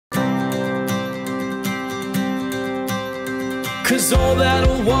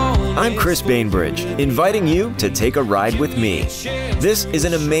I'm Chris Bainbridge, inviting you to take a ride with me. This is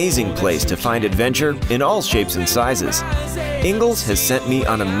an amazing place to find adventure in all shapes and sizes. Ingles has sent me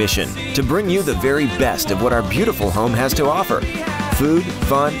on a mission to bring you the very best of what our beautiful home has to offer. Food,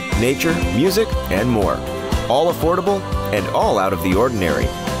 fun, nature, music, and more. All affordable and all out of the ordinary.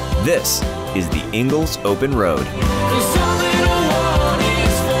 This is the Ingles Open Road.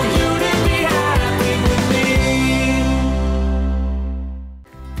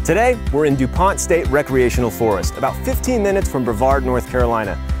 Today, we're in DuPont State Recreational Forest, about 15 minutes from Brevard, North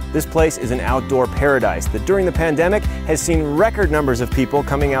Carolina. This place is an outdoor paradise that during the pandemic has seen record numbers of people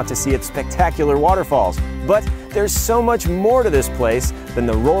coming out to see its spectacular waterfalls. But there's so much more to this place than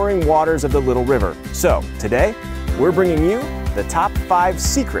the roaring waters of the Little River. So today, we're bringing you the top 5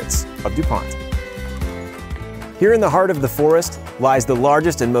 secrets of DuPont. Here in the heart of the forest lies the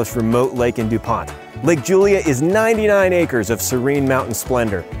largest and most remote lake in DuPont. Lake Julia is 99 acres of serene mountain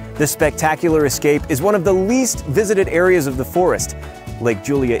splendor. This spectacular escape is one of the least visited areas of the forest. Lake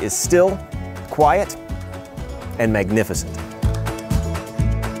Julia is still, quiet, and magnificent.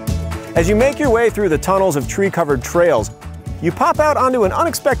 As you make your way through the tunnels of tree-covered trails, you pop out onto an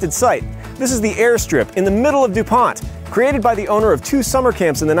unexpected sight. This is the airstrip in the middle of DuPont. Created by the owner of 2 summer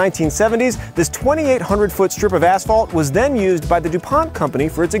camps in the 1970s, this 2,800-foot strip of asphalt was then used by the DuPont company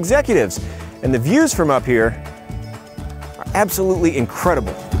for its executives. And the views from up here are absolutely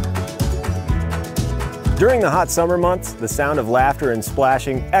incredible. During the hot summer months, the sound of laughter and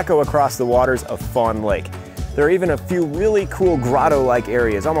splashing echo across the waters of Fawn Lake. There are even a few really cool grotto-like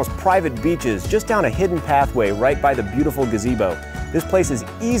areas, almost private beaches, just down a hidden pathway right by the beautiful gazebo. This place is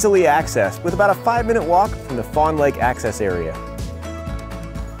easily accessed with about a 5-minute walk from the Fawn Lake access area.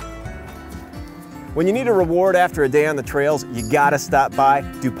 When you need a reward after a day on the trails, you gotta stop by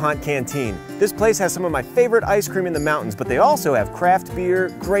DuPont Canteen. This place has some of my favorite ice cream in the mountains, but they also have craft beer,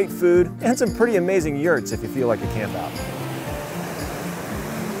 great food, and some pretty amazing yurts if you feel like a camp out.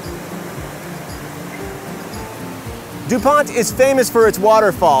 DuPont is famous for its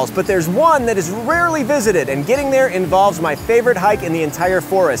waterfalls, but there's one that is rarely visited, and getting there involves my favorite hike in the entire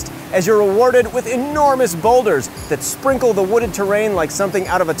forest, as you're rewarded with enormous boulders that sprinkle the wooded terrain like something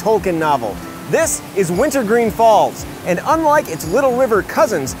out of a Tolkien novel. This is Wintergreen Falls, and unlike its Little River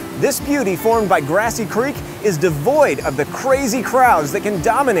cousins, this beauty formed by Grassy Creek is devoid of the crazy crowds that can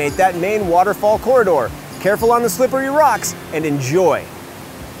dominate that main waterfall corridor. Careful on the slippery rocks and enjoy.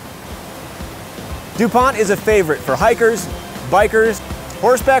 DuPont is a favorite for hikers, bikers,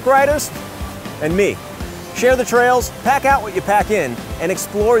 horseback riders, and me. Share the trails, pack out what you pack in, and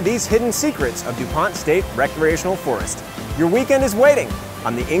explore these hidden secrets of DuPont State Recreational Forest. Your weekend is waiting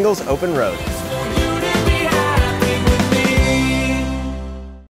on the Ingles Open Road.